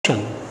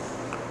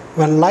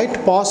When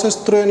light passes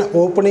through an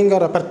opening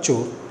or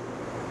aperture,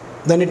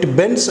 then it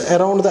bends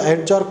around the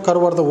edge or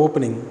curve of the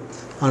opening,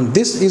 and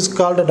this is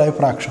called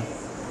diffraction.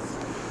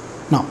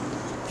 Now,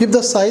 if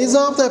the size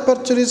of the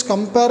aperture is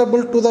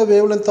comparable to the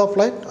wavelength of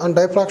light, and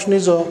diffraction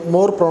is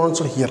more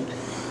pronounced here.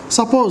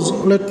 Suppose,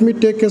 let me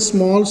take a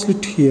small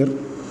slit here.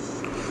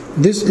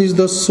 This is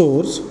the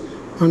source,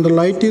 and the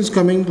light is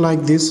coming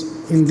like this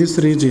in this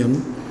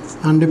region.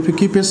 And if you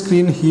keep a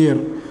screen here,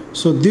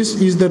 so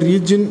this is the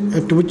region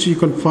at which you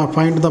can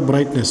find the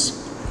brightness.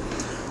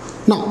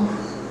 Now,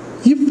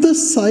 if the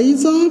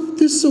size of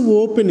this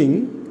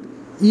opening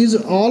is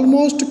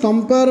almost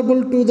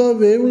comparable to the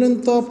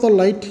wavelength of the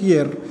light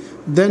here,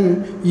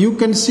 then you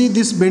can see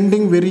this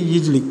bending very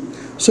easily.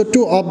 So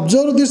to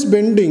observe this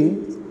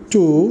bending,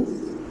 to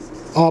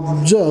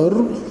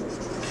observe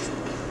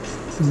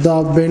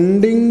the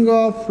bending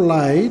of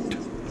light,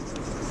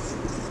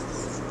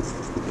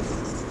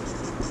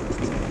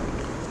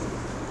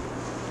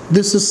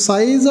 this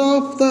size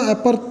of the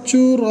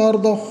aperture or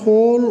the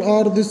hole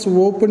or this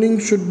opening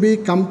should be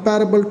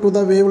comparable to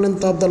the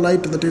wavelength of the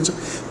light that is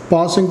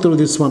passing through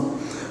this one.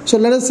 So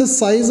let us say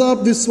size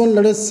of this one,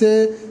 let us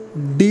say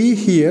D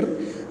here.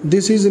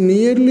 This is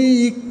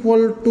nearly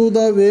equal to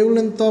the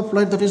wavelength of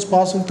light that is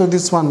passing through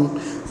this one.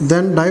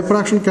 Then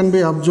diffraction can be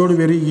observed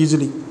very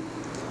easily.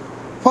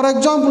 For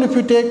example, if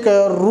you take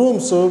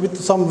rooms with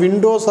some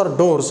windows or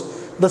doors,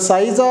 the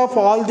size of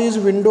all these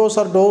windows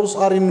or doors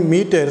are in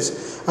meters,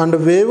 and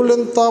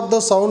wavelength of the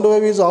sound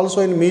wave is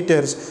also in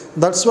meters.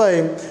 That's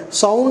why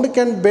sound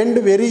can bend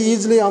very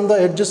easily on the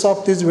edges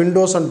of these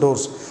windows and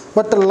doors.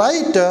 But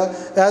light,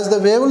 as the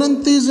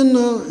wavelength is in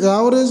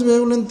average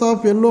wavelength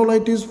of yellow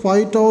light is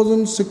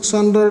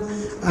 5600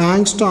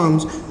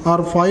 angstroms,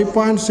 or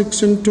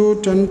 5.6 into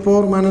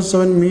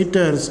 10⁻⁻⁷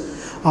 meters,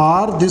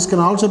 or this can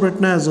also be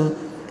written as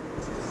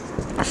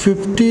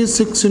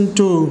 56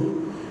 into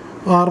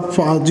or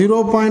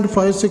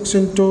 0.56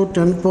 into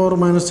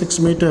 10⁻⁻⁶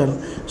 meter.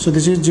 So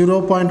this is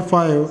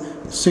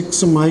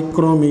 0.56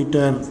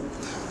 micrometer.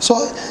 So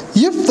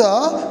if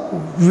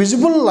the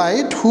visible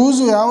light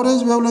whose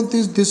average wavelength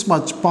is this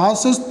much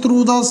passes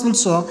through the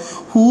slits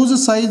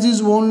whose size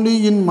is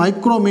only in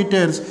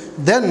micrometers,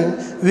 then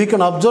we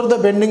can observe the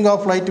bending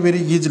of light very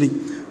easily.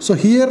 So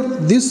here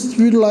this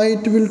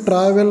light will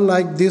travel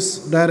like this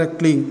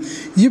directly.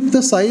 If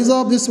the size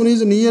of this one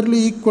is nearly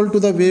equal to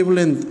the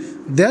wavelength,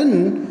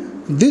 then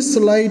this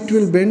light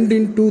will bend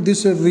into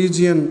this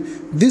region.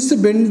 This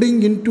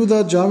bending into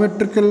the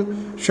geometrical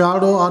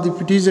shadow, or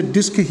if it is a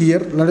disk here,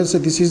 let us say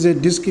this is a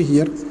disk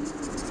here,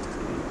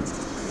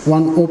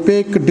 one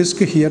opaque disk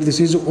here, this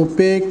is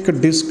opaque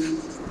disk.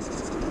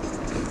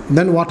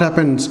 Then what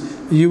happens?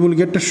 You will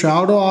get a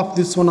shadow of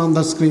this one on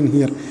the screen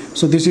here.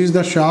 So this is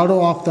the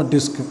shadow of the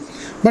disk.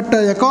 But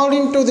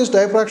according to this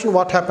diffraction,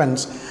 what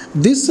happens?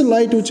 This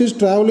light which is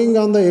traveling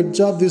on the edge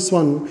of this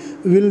one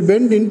will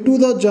bend into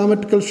the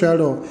geometrical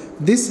shadow.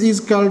 This is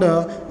called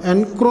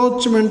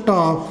encroachment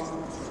of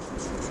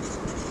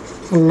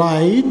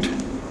light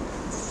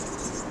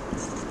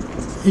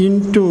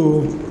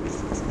into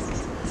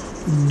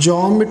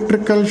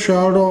geometrical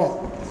shadow,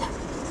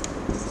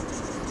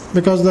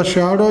 because the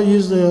shadow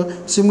is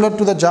similar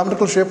to the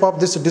geometrical shape of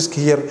this disk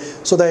here.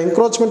 So the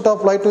encroachment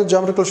of light in the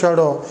geometrical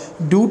shadow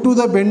due to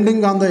the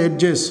bending on the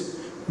edges,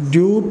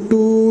 due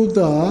to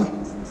the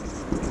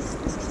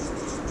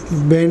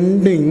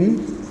bending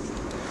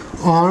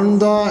on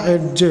the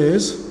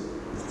edges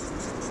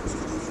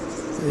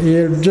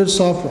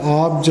of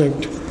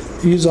object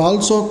is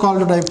also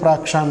called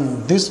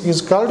diffraction. This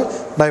is called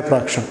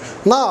diffraction.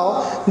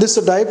 Now this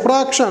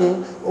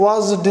diffraction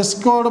was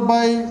discovered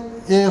by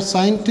a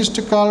scientist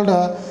called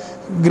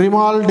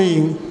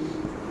Grimaldi.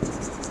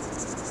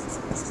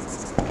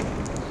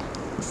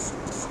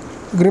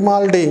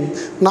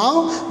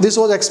 Now this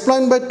was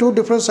explained by two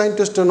different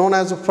scientists known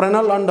as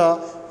Fresnel and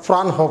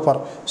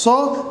Fraunhofer.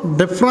 So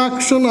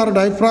diffraction or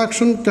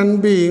diffraction can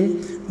be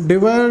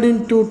divided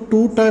into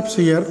two types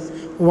here.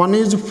 One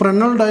is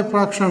Fresnel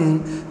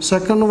diffraction,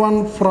 second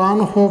one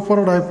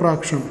Fraunhofer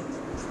diffraction.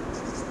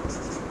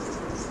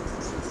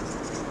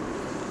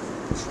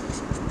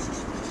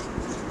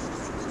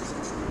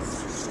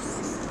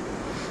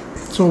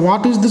 So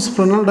what is this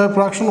Fresnel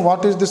diffraction?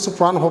 What is this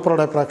Fraunhofer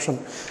diffraction?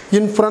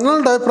 In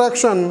Fresnel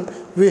diffraction,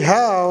 we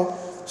have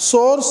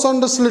source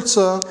and slits.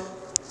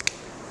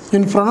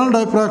 In Fresnel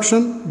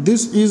diffraction,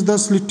 this is the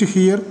slit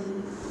here,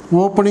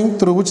 opening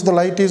through which the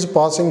light is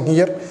passing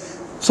here.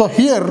 So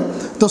here,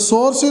 the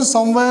source is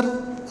somewhere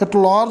at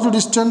large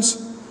distance,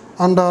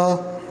 and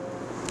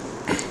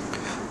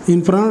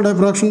in Fresnel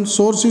diffraction,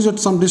 source is at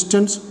some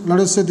distance. Let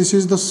us say this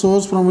is the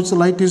source from which the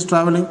light is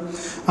traveling,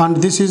 and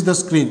this is the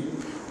screen.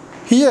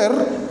 Here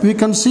we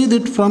can see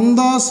that from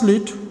the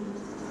slit,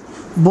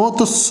 both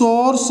the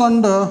source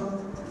and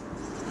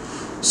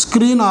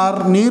screen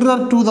are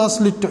nearer to the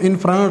slit in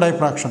Fresnel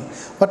diffraction.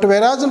 But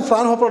whereas in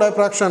Fraunhofer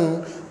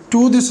diffraction,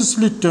 to this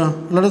slit,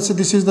 let us say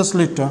this is the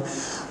slit,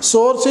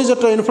 source is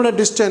at an infinite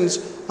distance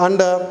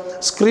and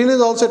screen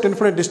is also at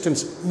infinite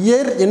distance.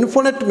 Here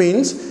infinite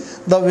means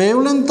the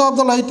wavelength of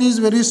the light is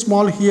very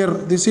small here.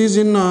 This is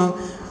in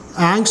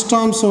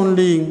angstroms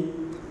only.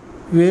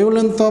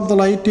 Wavelength of the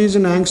light is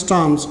in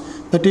angstroms,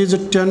 that is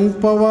 10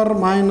 power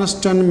minus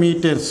 10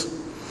 meters.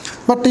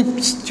 But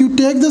if you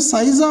take the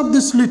size of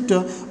this slit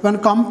when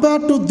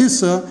compared to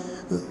this,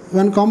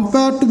 when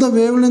compared to the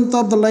wavelength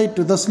of the light,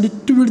 the slit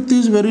width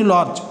is very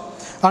large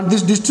and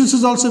this distance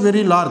is also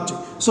very large.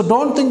 So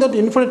don't think that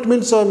infinite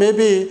means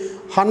maybe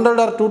 100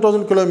 or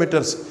 2000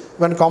 kilometers.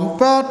 When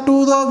compared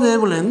to the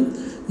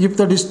wavelength, if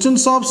the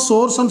distance of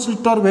source and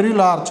slit are very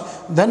large,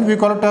 then we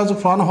call it as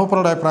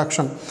Fraunhofer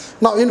diffraction.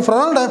 Now in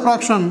Fresnel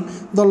diffraction,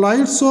 the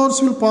light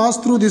source will pass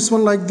through this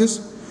one like this,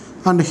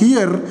 and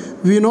here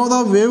we know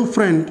the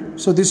wavefront.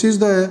 So this is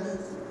the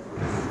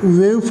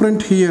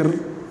wavefront here.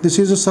 This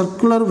is a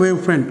circular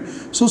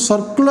wavefront. So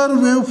circular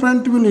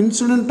wavefront will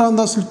incident on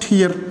the slit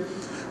here.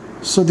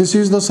 So this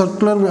is the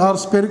circular or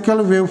spherical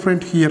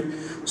wavefront here.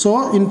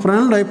 So in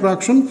Fresnel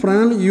diffraction,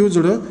 Fresnel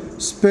used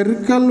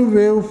spherical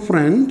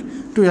wavefront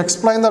to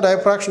explain the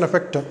diffraction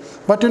effect.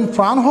 But in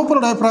Fraunhofer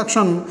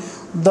diffraction,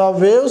 the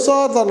waves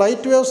are, the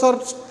light waves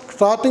are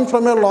starting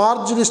from a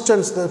large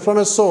distance from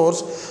a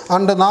source,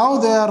 and now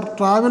they are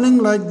traveling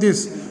like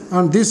this,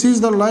 and this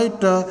is the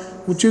light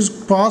which is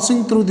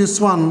passing through this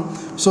one.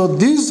 So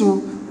these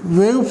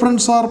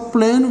wavefronts are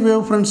plane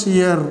wavefronts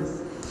here.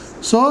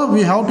 So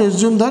we have to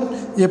assume that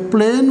a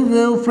plane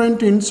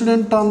wavefront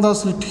incident on the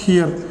slit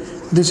here.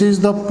 This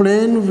is the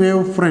plane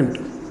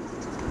wavefront.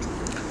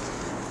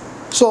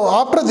 So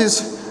after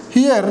this,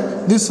 here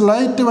this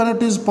light, when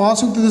it is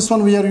passing to this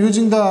one, we are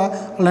using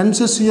the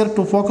lenses here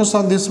to focus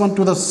on this one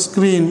to the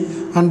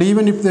screen, and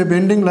even if they are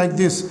bending like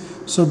this,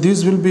 so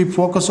these will be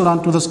focused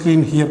onto the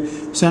screen here,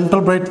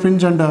 central bright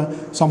fringe and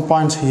some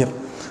points here.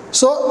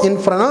 So in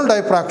Fresnel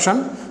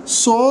diffraction,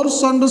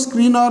 source and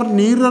screen are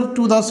nearer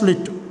to the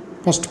slit.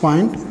 First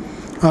point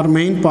or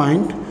main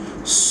point,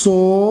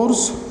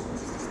 source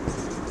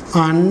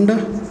and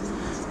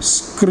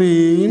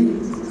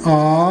screen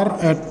are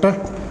at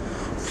a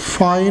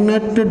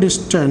finite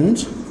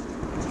distance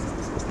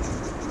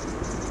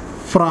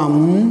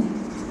from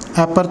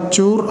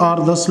aperture or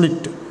the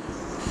slit,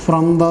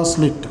 from the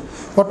slit.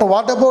 But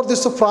what about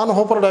this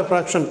Fraunhofer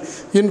diffraction?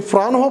 In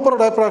Fraunhofer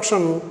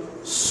diffraction,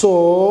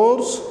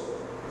 source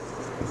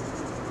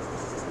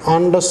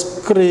and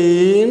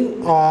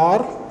screen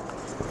are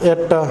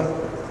at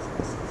a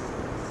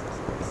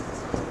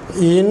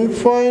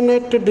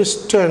infinite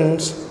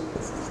distance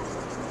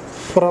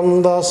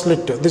from the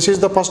slit. This is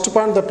the first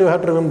point that you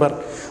have to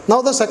remember.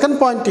 Now the second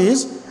point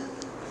is,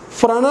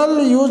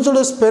 Fresnel used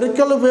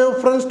spherical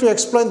wavefronts to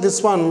explain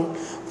this one.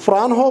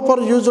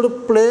 Fraunhofer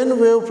used plane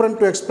wavefront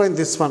to explain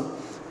this one.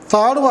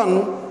 Third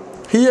one,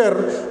 here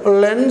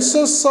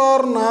lenses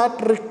are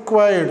not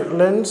required.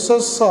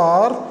 Lenses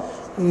are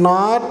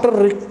not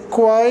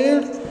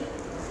required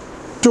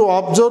to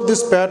observe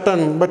this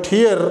pattern, but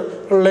here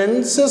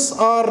lenses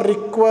are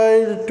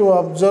required to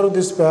observe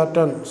this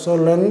pattern. So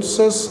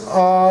lenses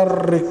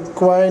are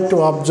required to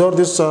observe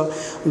this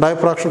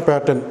diffraction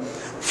pattern.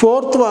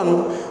 Fourth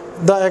one,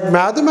 the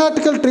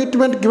mathematical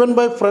treatment given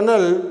by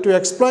Fresnel to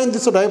explain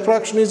this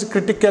diffraction is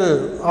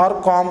critical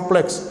or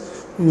complex.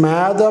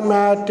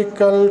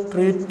 Mathematical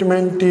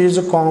treatment is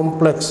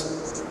complex.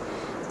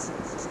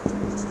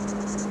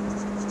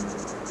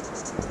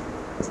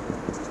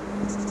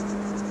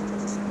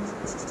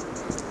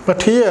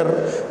 But here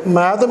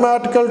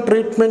mathematical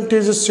treatment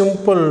is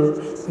simple.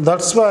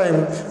 That's why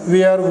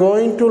we are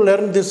going to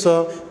learn this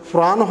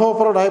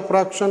Fraunhofer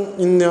diffraction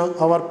in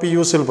our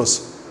PU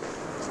syllabus.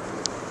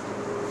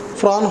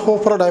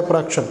 Fraunhofer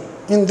diffraction.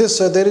 In this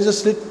there is a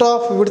slit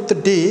of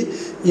width d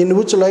in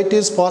which light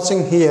is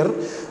passing here.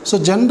 So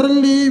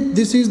generally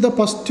this is the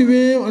first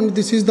wave and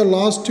this is the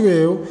last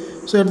wave.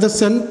 So at the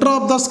center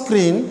of the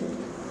screen,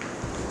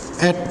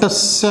 at the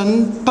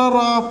center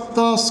of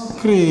the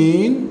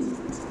screen,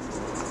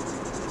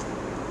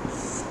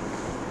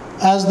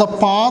 as the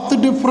path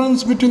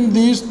difference between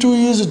these two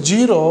is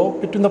 0,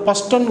 between the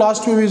first and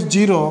last wave is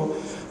 0.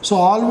 So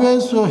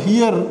always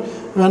here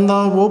when the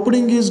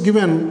opening is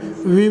given,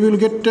 we will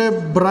get a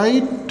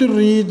bright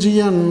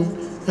region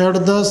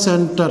at the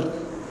center.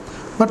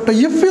 But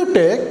if you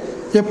take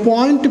a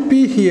point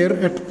P here,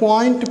 at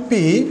point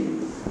P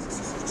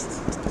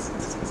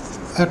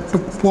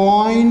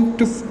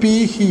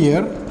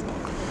here,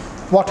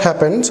 what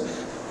happens?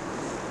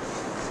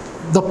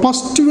 The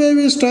first wave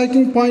is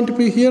striking point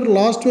P here,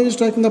 last wave is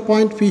striking the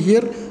point P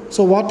here.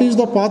 So what is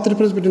the path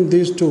difference between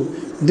these two?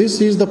 This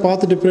is the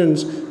path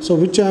difference, so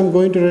which I am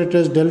going to write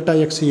as delta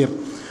x here.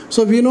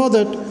 So we know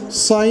that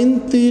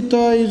sine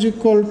theta is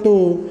equal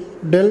to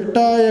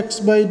delta x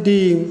by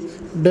d.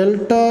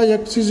 Delta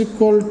x is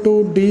equal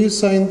to d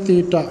sine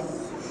theta.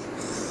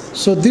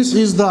 So this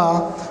is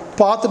the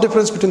path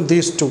difference between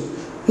these two.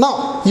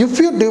 Now if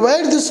you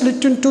divide this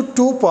slit into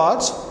two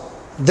parts,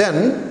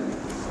 then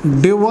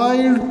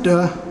divide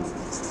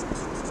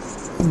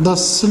the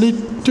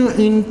slit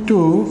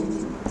into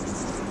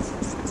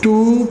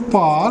two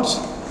parts,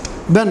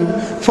 Then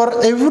for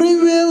every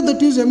wave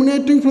that is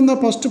emanating from the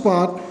first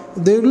part,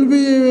 there will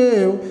be a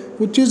wave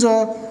which is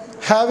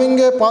having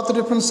a path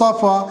difference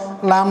of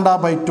lambda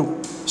by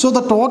 2. So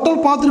the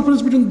total path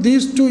difference between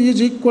these two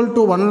is equal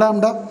to 1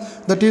 lambda.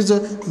 That is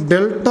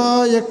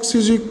delta x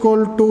is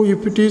equal to,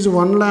 if it is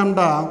 1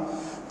 lambda,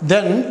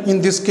 then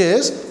in this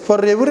case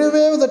for every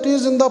wave that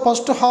is in the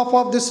first half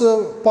of this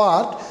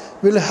part,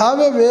 will have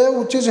a wave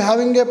which is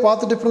having a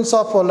path difference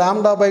of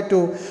lambda by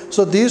 2.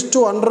 So these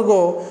two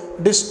undergo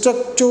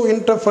destructive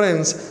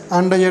interference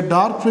and a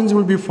dark fringe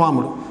will be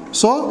formed.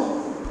 So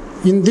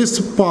in this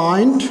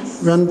point,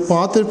 when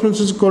path difference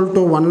is equal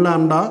to 1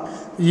 lambda,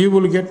 you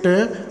will get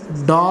a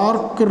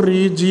dark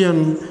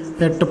region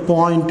at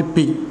point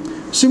P.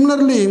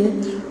 Similarly,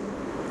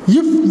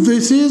 if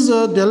this is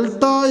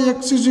delta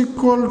x is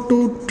equal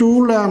to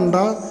 2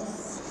 lambda,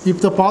 if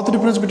the path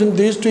difference between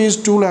these two is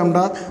 2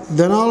 lambda,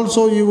 then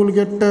also you will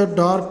get a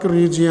dark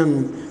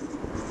region.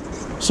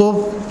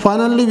 So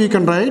finally we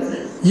can write,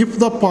 if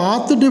the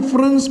path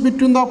difference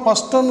between the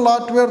first and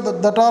last wave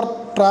that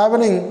are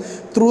traveling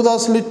through the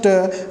slit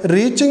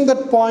reaching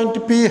that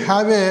point P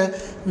have a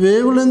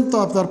wavelength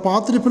of the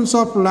path difference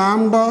of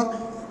lambda,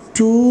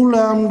 2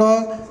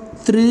 lambda,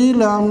 3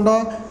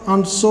 lambda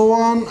and so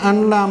on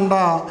n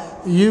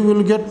lambda, you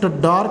will get a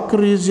dark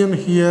region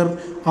here,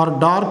 or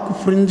dark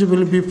fringe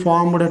will be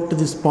formed at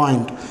this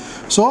point.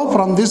 So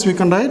from this we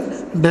can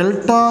write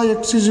delta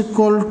x is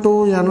equal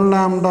to n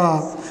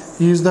lambda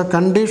is the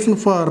condition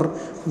for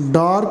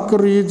dark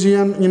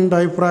region in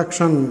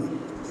diffraction,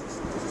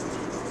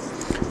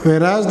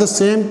 whereas the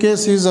same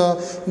case is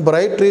a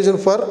bright region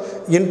for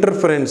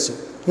interference.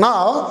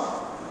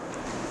 Now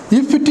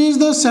if it is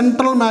the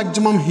central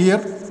maximum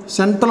here,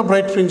 central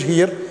bright fringe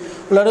here,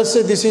 let us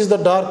say this is the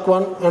dark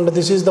one and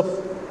this is the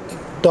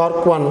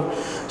dark one.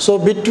 So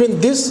between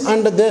this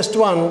and this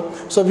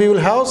one, so we will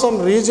have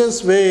some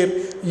regions where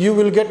you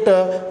will get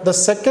the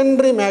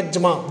secondary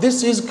maxima.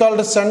 This is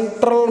called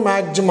central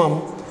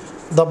maximum.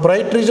 The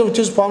bright region which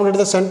is formed at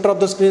the center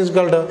of the screen is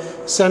called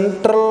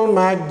central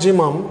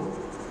maximum.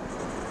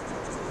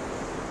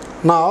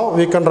 Now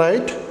we can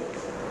write,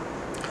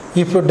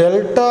 if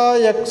delta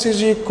x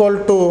is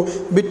equal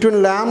to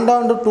between lambda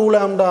and 2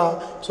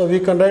 lambda, so we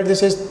can write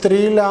this is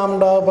 3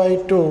 lambda by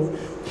 2,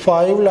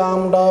 5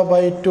 lambda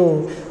by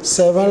 2,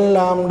 7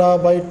 lambda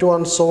by 2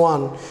 and so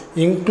on,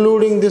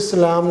 including this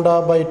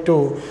lambda by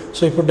 2.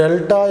 So if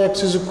delta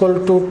x is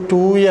equal to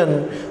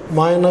 2n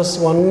minus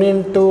 1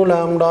 into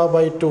lambda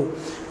by 2,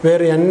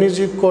 where n is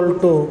equal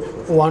to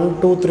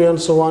 1, 2, 3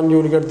 and so on, you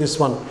will get this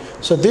one.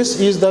 So this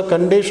is the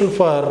condition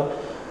for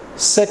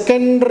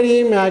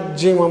secondary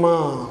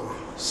maximum.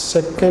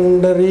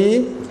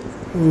 Secondary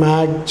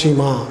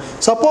maxima.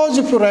 Suppose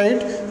if you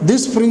write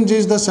this fringe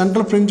is the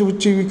central fringe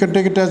which we can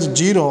take it as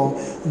 0,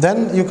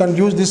 then you can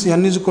use this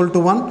n is equal to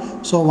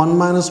 1, so 1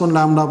 minus 1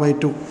 lambda by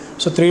 2.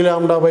 So 3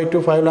 lambda by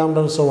 2, 5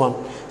 lambda and so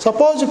on.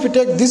 Suppose if you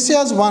take this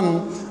as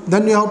 1,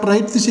 then you have to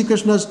write this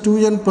equation as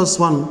 2n plus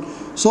 1.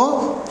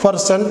 So for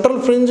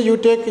central fringe you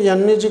take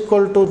n is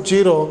equal to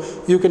 0,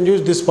 you can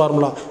use this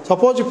formula.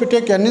 Suppose if you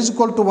take n is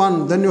equal to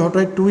 1, then you have to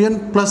write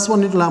 2n plus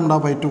 1 into lambda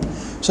by 2.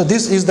 So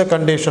this is the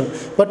condition.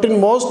 But in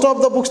most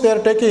of the books they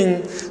are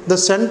taking the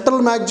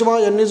central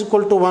maxima n is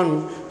equal to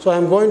 1. So I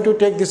am going to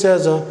take this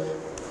as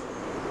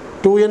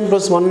 2n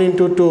plus 1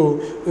 into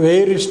 2,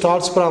 where it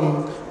starts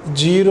from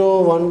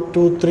 0, 1,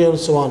 2, 3 and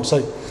so on.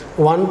 Sorry,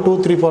 1,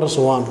 2, 3, 4 and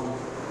so on.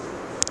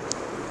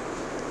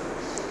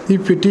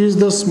 If it is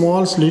the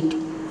small slit,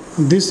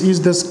 this is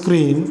the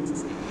screen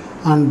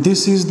and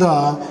this is the,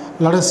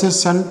 let us say,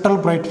 central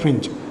bright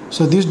fringe.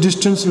 So this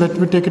distance, let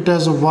me take it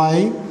as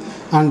y,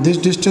 and this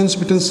distance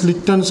between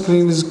slit and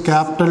screen is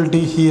capital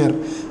D here,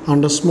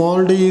 and the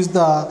small d is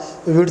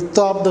the width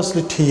of the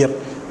slit here.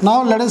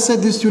 Now let us say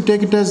this, you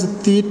take it as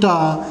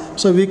theta,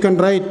 so we can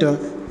write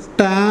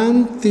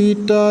tan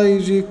theta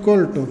is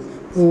equal to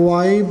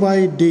y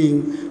by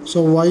d.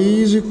 So y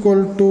is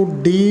equal to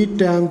d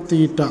tan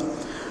theta.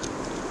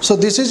 So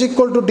this is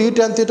equal to d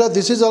tan theta,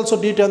 this is also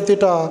d tan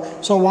theta.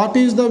 So what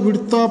is the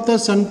width of the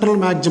central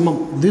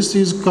maximum? This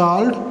is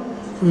called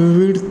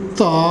width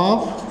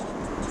of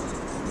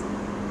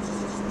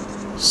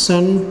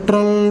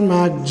central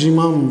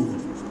maximum.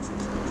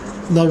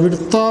 The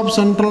width of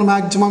central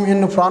maximum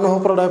in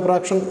Fraunhofer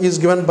diffraction is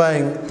given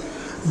by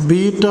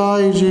beta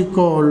is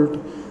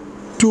equal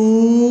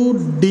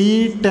to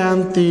d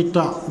tan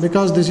theta,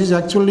 because this is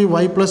actually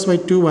y plus y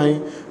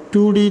 2y.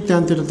 2d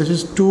tan theta, this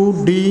is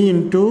 2d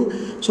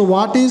into, so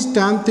what is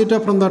tan theta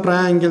from the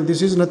triangle?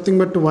 This is nothing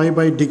but y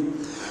by d.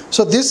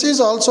 So this is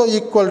also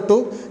equal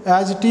to,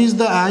 as it is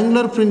the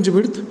angular fringe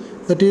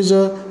width, that is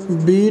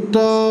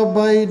beta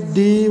by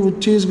d,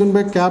 which is given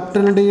by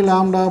capital D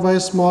lambda by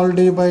small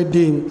d by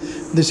d.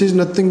 This is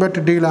nothing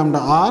but d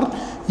lambda. Or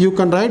you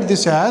can write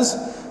this as,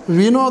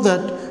 we know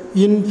that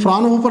in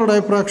Fraunhofer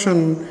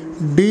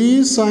diffraction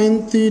d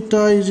sin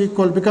theta is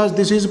equal, because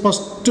this is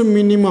first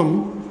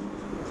minimum,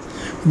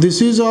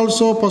 this is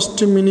also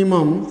first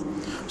minimum.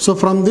 So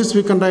from this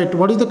we can write,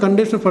 what is the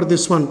condition for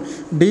this one?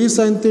 D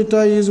sin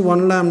theta is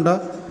 1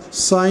 lambda,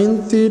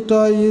 Sin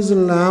theta is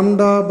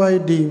lambda by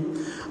d.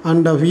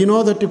 And we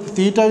know that if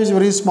theta is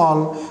very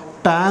small,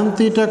 tan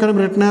theta can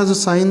be written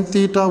as sin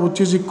theta,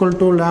 which is equal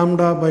to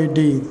lambda by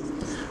d.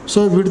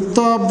 So width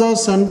of the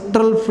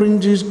central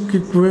fringe is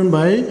given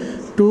by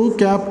 2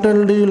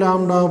 capital D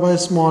lambda by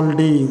small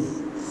d.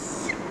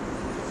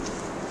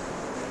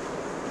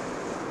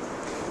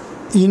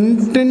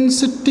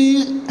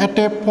 Intensity at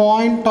a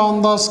point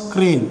on the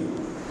screen.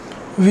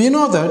 We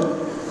know that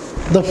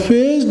the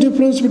phase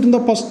difference between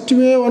the first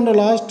wave and the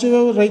last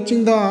wave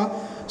reaching the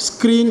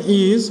screen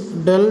is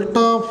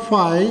delta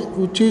phi,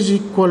 which is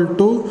equal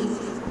to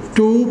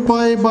 2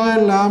 pi by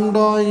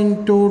lambda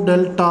into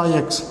delta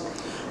x.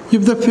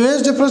 If the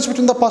phase difference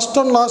between the first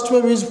and last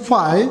wave is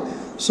phi,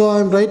 so I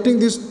am writing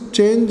this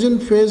change in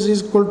phase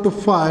is equal to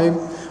phi,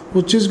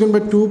 which is going to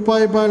be 2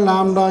 pi by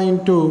lambda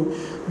into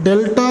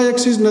delta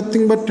x is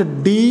nothing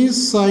but d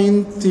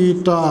sin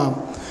theta.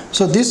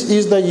 So this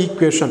is the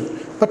equation.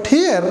 But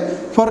here,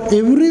 for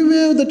every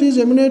wave that is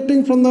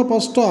emanating from the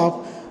first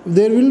half,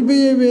 there will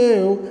be a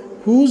wave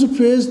whose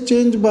phase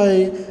change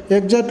by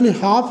exactly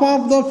half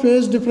of the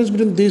phase difference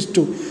between these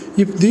two.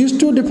 If these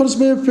two differs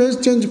by a phase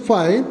change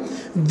phi,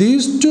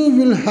 these two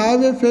will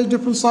have a phase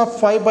difference of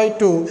phi by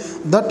 2.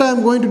 That I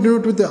am going to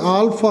denote with the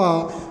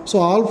alpha.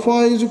 So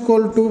alpha is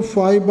equal to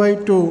phi by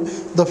 2.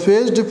 The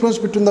phase difference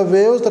between the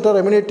waves that are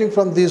emanating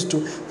from these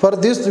two. For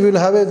this we will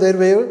have their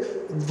wave.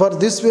 For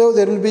this wave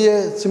there will be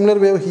a similar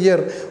wave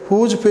here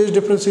whose phase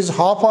difference is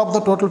half of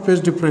the total phase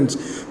difference.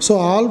 So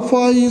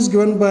alpha is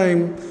given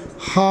by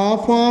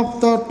half of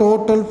the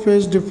total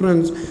phase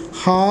difference,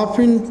 half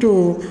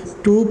into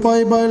 2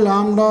 pi by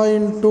lambda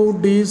into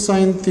d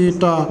sin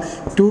theta.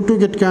 2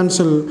 get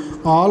cancelled.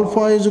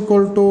 Alpha is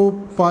equal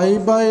to pi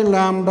by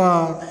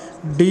lambda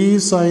d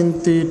sin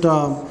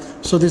theta.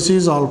 So this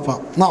is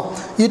alpha. Now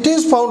it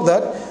is found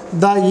that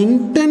the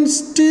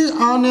intensity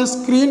on a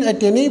screen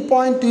at any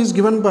point is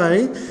given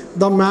by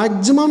the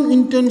maximum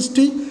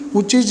intensity,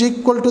 which is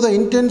equal to the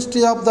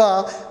intensity of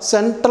the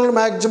central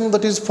maximum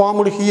that is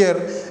formed here,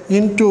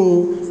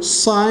 into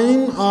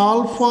sine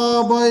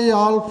alpha by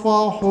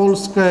alpha whole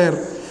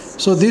square.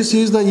 So this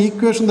is the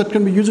equation that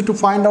can be used to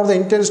find out the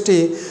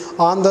intensity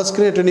on the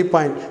screen at any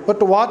point.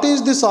 But what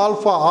is this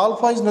alpha?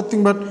 Alpha is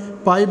nothing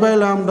but pi by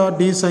lambda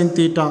d sin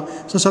theta.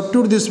 So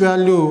substitute this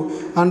value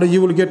and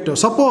you will get,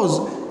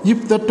 suppose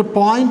if that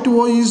point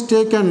O is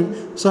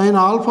taken, sine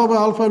alpha by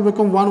alpha will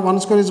become 1,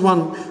 1 square is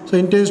 1, so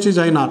intensity is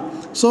I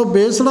naught. So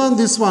based on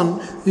this one,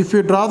 if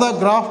you draw the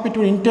graph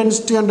between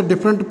intensity and the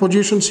different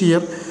positions here,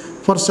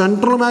 for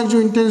central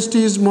maximum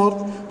intensity is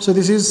more, so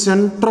this is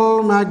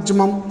central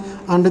maximum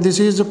and this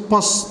is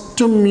first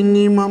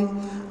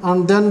minimum,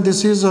 and then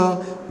this is a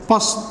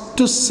first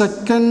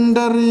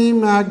secondary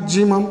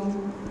maximum,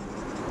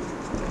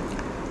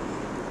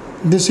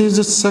 this is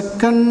a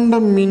second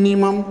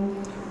minimum.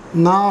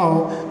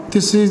 Now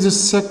this is the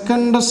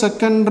second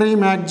secondary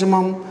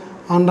maximum,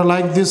 and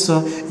like this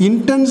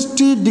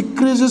intensity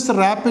decreases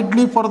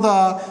rapidly for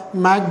the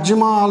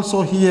maxima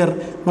also here,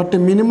 but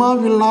minima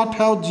will not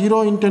have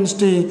zero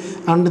intensity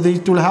and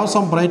it will have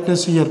some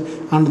brightness here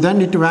and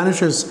then it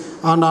vanishes.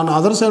 And on the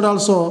other side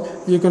also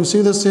you can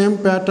see the same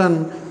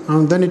pattern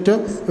and then it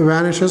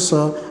vanishes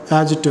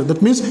as it is.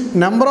 That means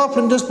number of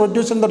fringes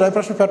produced in the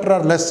diffraction factor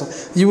are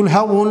less. You will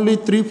have only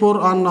 3, 4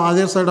 on the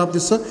other side of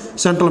this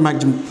central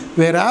maximum.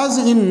 Whereas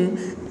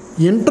in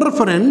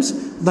interference,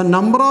 the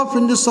number of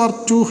fringes are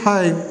too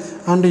high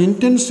and the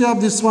intensity of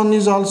this one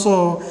is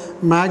also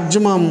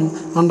maximum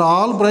and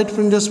all bright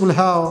fringes will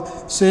have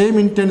same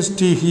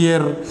intensity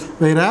here,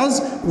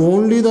 whereas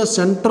only the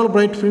central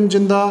bright fringe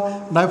in the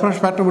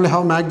diffraction factor will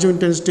have maximum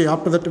intensity.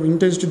 After that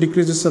intensity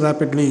decreases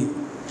rapidly.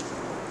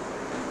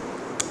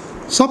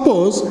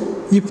 Suppose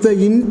if the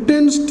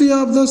intensity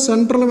of the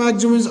central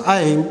maximum is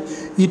I,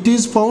 it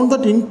is found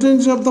that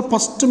intensity of the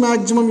first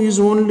maximum is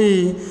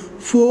only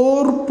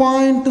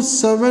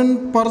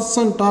 4.7% or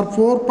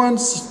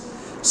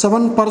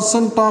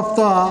 4.7% of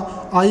the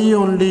I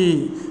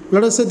only.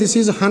 Let us say this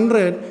is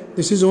 100,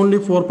 this is only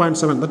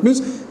 4.7. That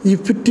means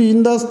if it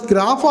in the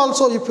graph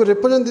also, if you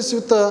represent this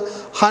with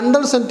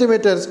 100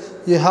 centimeters,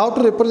 you have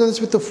to represent this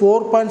with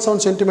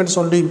 4.7 centimeters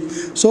only.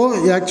 So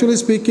actually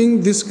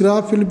speaking, this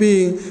graph will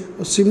be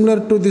similar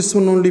to this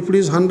one only. If it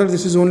is 100,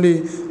 this is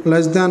only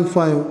less than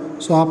 5.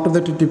 So after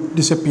that it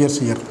disappears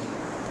here.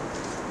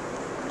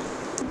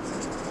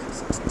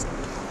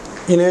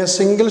 In a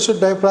single slit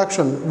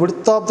diffraction,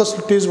 width of the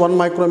slit is 1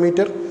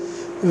 micrometer,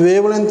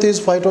 wavelength is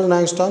 5000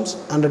 angstroms,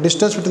 and the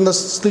distance between the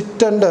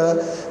slit and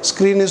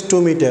screen is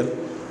 2 meters.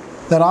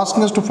 They are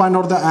asking us to find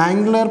out the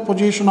angular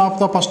position of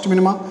the first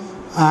minima,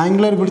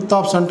 angular width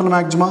of central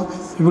maxima,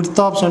 width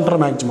of central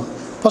maxima.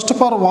 First of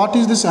all, what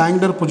is this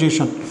angular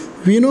position?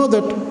 We know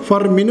that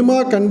for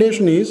minima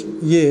condition is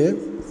A,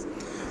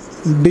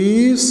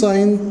 d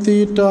sin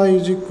theta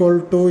is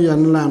equal to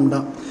n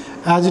lambda.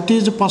 As it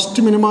is first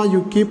minima,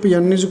 you keep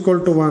n is equal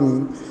to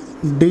 1.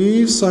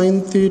 D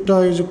sin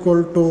theta is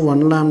equal to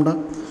 1 lambda.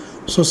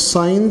 So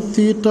sin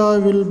theta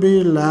will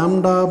be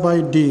lambda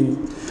by d,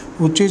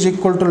 which is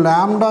equal to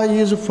lambda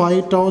is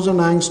 5000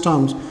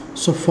 angstroms.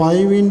 So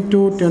 5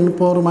 into 10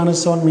 power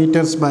minus 7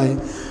 meters by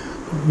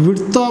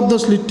width of the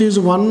slit is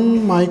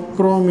 1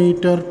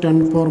 micrometer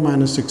 10 power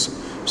minus 6.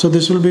 So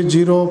this will be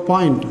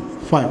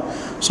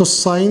 0.5. So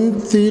sine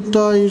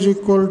theta is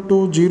equal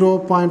to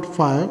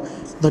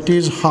 0.5, that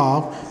is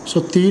half. So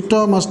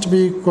theta must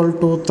be equal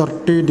to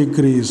 30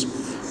 degrees.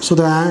 So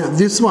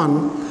this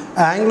one,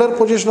 angular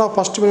position of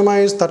first minima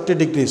is 30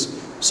 degrees.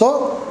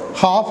 So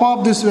half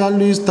of this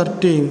value is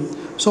 30.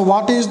 So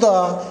what is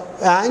the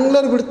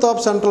angular width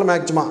of central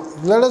maxima?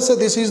 Let us say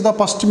this is the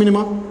first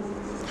minima.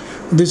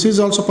 This is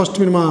also first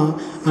minima,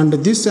 and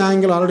this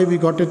angle already we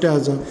got it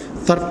as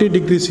 30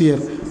 degrees here.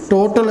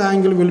 Total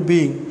angle will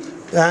be,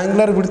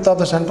 angular width of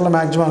the central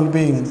maxima will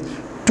be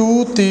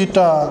 2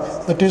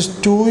 theta, that is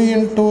 2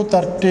 into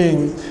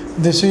 30,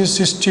 this is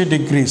 60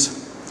 degrees.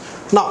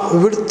 Now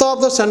width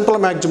of the central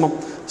maximum.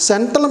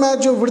 Central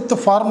maximum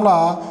width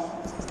formula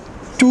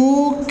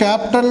 2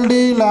 capital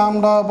D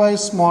lambda by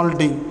small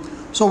d.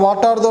 So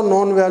what are the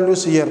known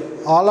values here?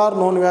 All are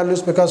known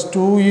values because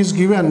 2 is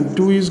given,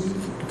 2 is,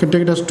 you can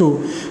take it as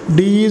 2.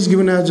 D is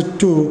given as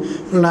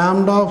 2.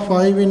 Lambda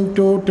 5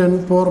 into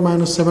 10 power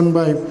minus 7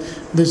 by,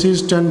 this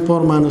is 10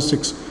 power minus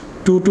 6.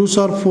 2 2s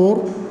are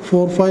 4,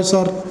 4 5s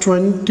are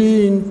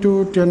 20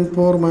 into 10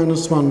 power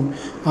minus 1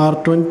 or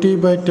 20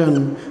 by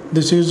 10.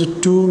 This is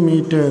 2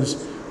 meters.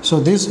 So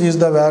this is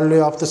the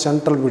value of the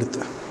central width.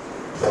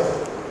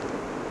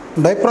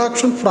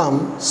 Diffraction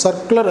from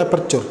circular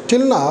aperture.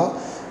 Till now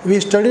we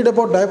studied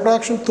about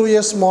diffraction through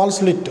a small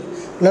slit.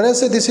 Let us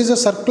say this is a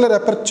circular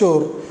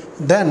aperture.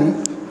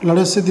 Then let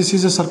us say this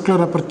is a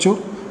circular aperture,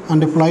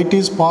 and if light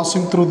is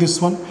passing through this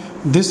one,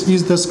 this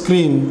is the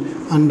screen,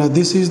 and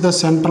this is the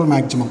central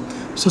maximum.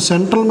 So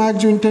central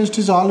maximum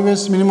intensity is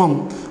always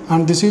minimum,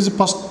 and this is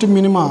first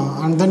minima,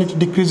 and then it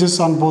decreases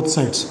on both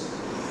sides.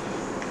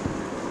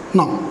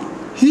 Now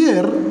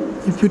here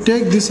if you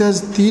take this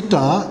as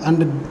theta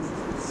and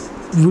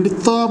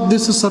width of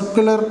this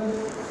circular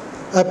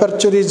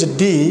aperture is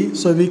d,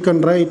 so we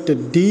can write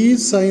d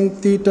sin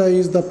theta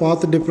is the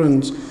path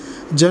difference.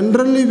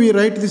 Generally we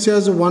write this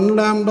as 1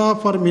 lambda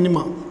for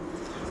minima.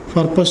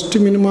 For first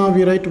minima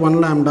we write 1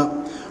 lambda.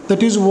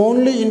 That is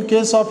only in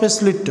case of a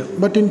slit.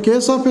 But in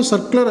case of a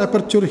circular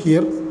aperture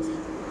here,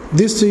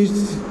 this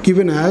is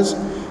given as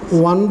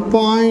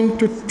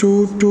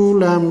 1.22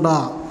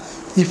 lambda.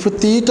 If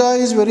theta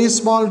is very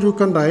small, you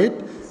can write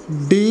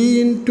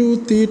d into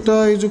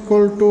theta is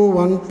equal to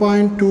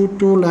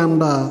 1.22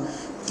 lambda.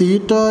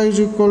 Theta is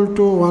equal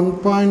to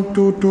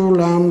 1.22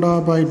 lambda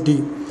by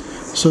d.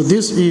 So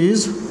this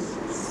is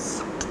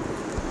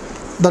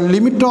the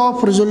limit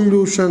of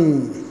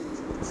resolution.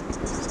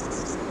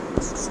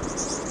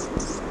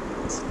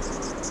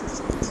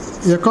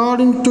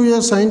 According to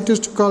a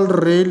scientist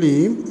called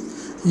Rayleigh,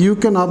 you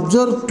can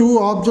observe two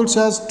objects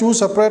as two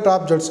separate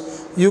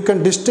objects. You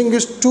can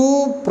distinguish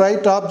two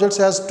bright objects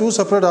as two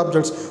separate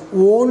objects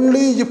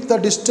only if the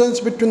distance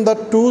between the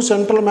two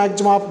central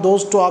maxima of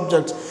those two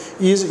objects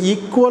is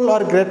equal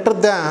or greater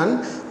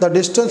than the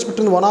distance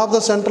between one of the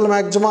central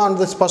maxima and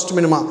the first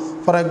minima.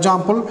 For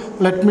example,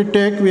 let me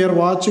take, we are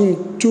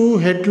watching two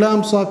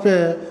headlamps of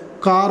a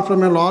car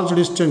from a large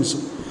distance.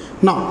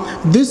 Now,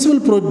 this will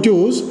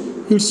produce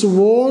its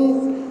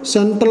own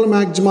central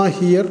maxima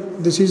here.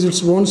 This is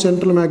its own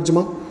central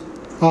maxima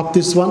of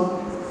this one.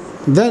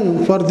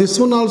 Then for this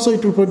one also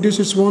it will produce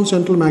its own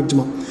central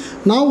maxima.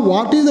 Now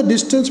what is the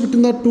distance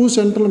between the two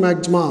central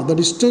maxima? The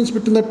distance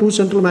between the two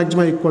central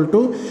maxima equal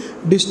to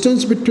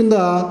distance between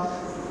the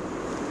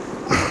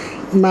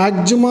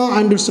maxima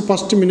and its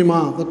first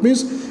minima. That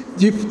means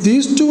if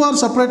these two are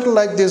separated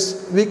like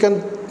this, we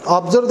can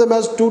observe them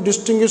as two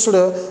distinguished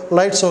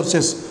light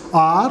sources.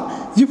 Or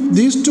if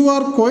these two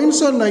are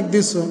coincide like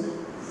this,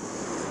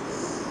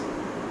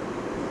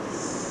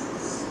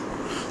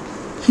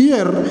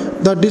 here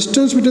the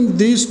distance between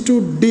these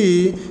two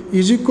d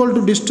is equal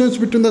to distance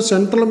between the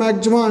central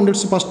maxima and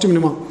its first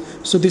minima.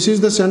 So this is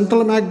the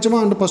central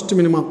maxima and first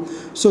minima.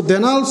 So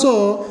then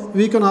also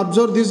we can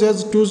observe this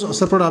as two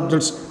separate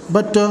objects.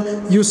 But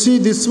you see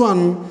this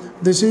one,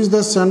 this is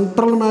the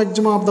central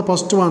maxima of the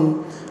first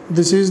one.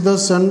 This is the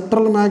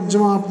central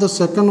maxima of the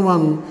second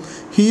one.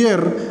 Here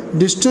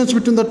distance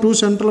between the two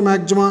central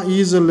maxima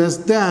is less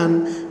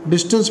than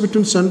distance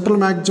between central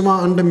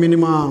maxima and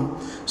minima.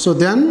 So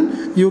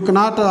then you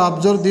cannot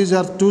observe these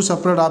are two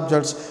separate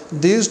objects.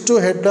 These two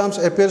headlamps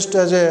appears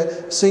as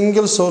a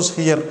single source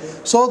here.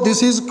 So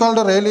this is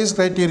called Rayleigh's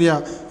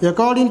criteria.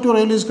 According to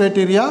Rayleigh's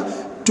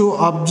criteria, to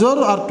observe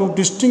or to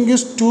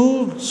distinguish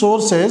two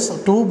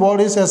sources, two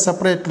bodies as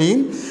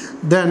separately,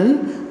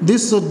 then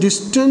this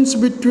distance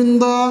between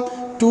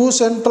the two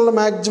central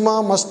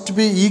maxima must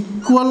be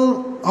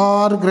equal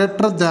or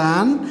greater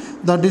than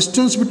the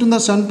distance between the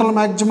central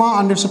maxima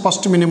and its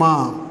first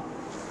minima.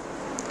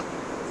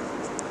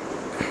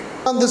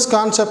 On this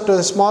concept,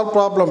 a small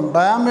problem,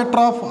 diameter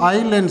of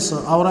eye lens,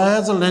 our eye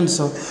has a lens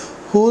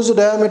whose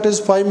diameter is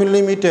 5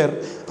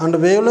 millimeter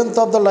and wavelength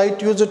of the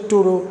light used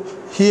to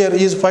here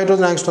is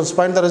 5000 angstroms.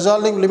 Find the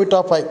resolving limit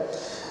of eye.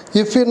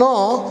 If you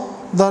know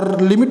the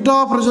limit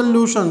of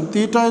resolution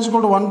theta is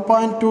equal to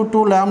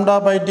 1.22 lambda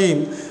by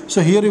d.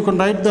 So here you can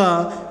write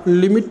the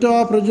limit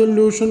of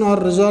resolution or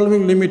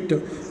resolving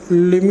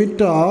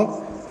limit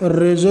of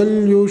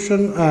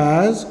resolution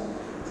as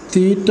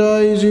theta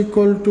is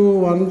equal to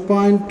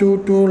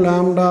 1.22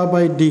 lambda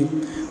by d.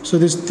 So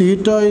this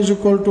theta is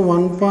equal to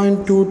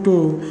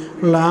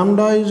 1.22,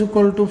 lambda is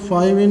equal to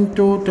 5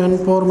 into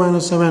 10 power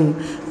minus 7,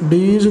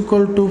 d is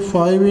equal to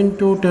 5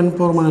 into 10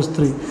 power minus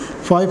 3.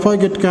 5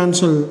 get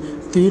cancelled.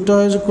 Theta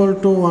is equal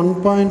to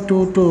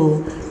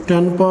 1.22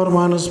 10 power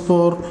minus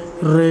 4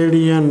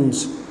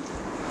 radians.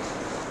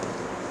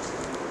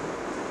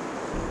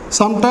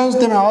 Sometimes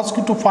they may ask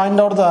you to find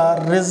out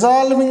the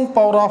resolving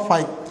power of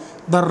phi.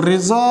 The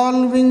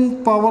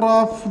resolving power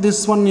of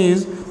this one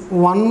is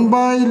 1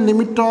 by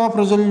limit of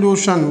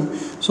resolution,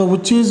 so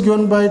which is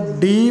given by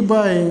d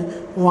by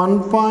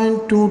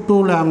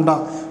 1.22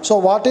 lambda. So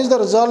what is the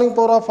resolving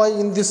power of phi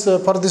in this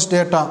for this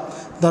data?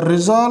 The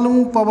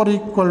resolving power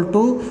equal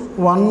to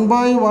 1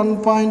 by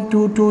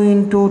 1.22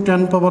 into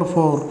 10 power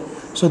 4.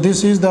 So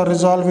this is the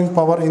resolving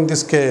power in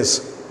this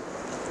case.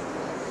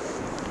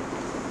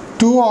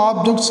 Two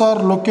objects are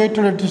located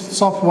at a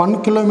distance of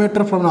 1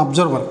 kilometer from an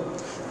observer.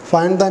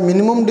 Find the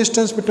minimum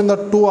distance between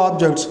the two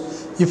objects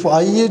if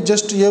I is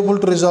just able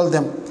to resolve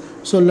them.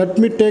 So let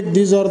me take,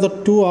 these are the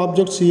two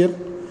objects here.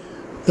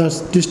 The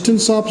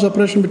distance of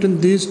separation between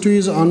these two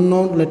is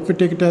unknown. Let me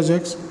take it as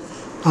x.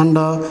 And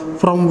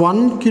from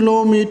 1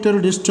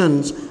 kilometer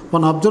distance,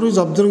 one observer is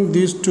observing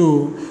these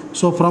two.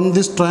 So from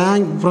this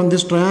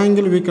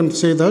triangle we can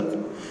say that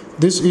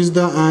this is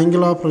the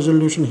angle of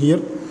resolution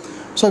here.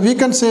 So we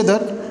can say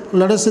that,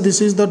 let us say this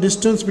is the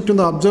distance between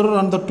the observer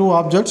and the two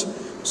objects.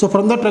 So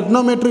from the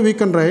trigonometry we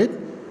can write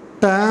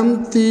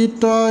tan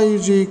theta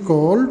is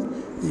equal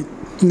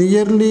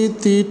nearly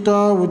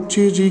theta which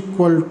is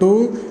equal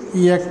to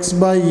x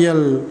by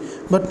L.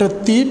 But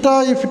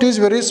theta, if it is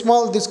very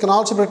small, this can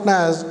also be written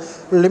as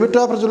limit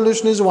of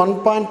resolution is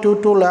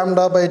 1.22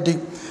 lambda by d.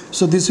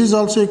 So this is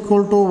also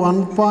equal to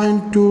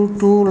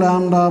 1.22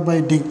 lambda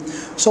by d.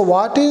 So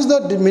what is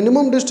the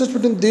minimum distance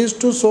between these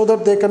two so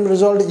that they can be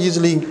resolved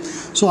easily?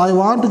 So I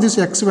want this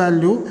x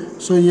value.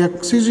 So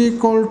x is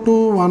equal to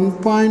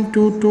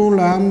 1.22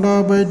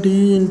 lambda by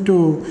d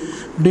into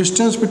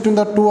distance between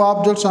the two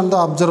objects and the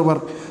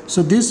observer.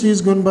 So this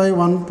is given by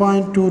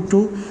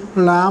 1.22.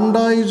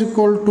 Lambda is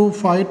equal to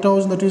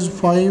 5000, that is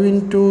 5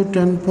 into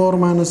 10 power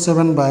minus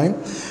 7 by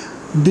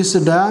this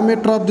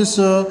diameter of this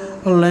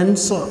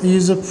lens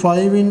is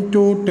 5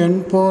 into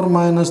 10 power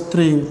minus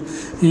 3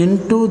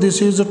 into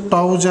this is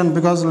 1000,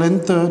 because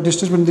length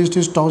distance between these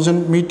is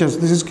 1000 meters.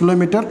 This is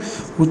kilometer,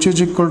 which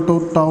is equal to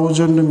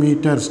 1000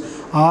 meters.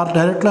 Or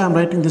directly I am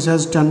writing this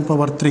as 10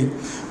 power 3.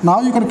 Now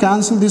you can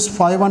cancel this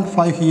 5 and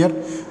 5 here.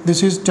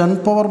 This is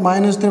 10 power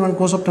minus 3 when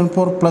goes up 10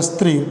 power plus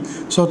 3.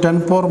 So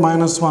 10 power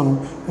minus 1.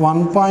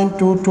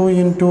 1.22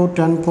 into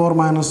 10 power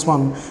minus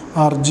 1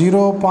 or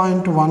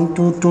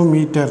 0.122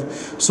 meter.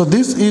 So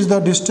this is the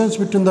distance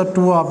between the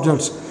two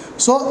objects.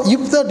 So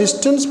if the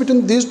distance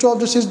between these two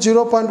objects is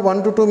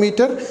 0.122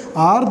 meter,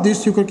 or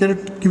this you can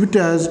give it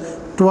as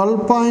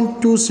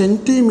 12.2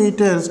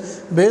 centimeters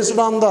based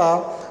on the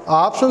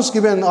options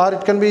given, or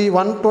it can be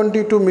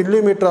 122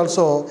 millimeter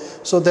also.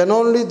 So then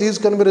only these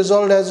can be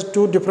resolved as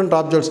two different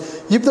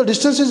objects. If the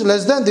distance is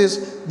less than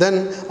this,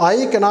 then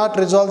I cannot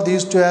resolve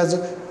these two as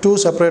two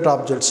separate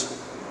objects.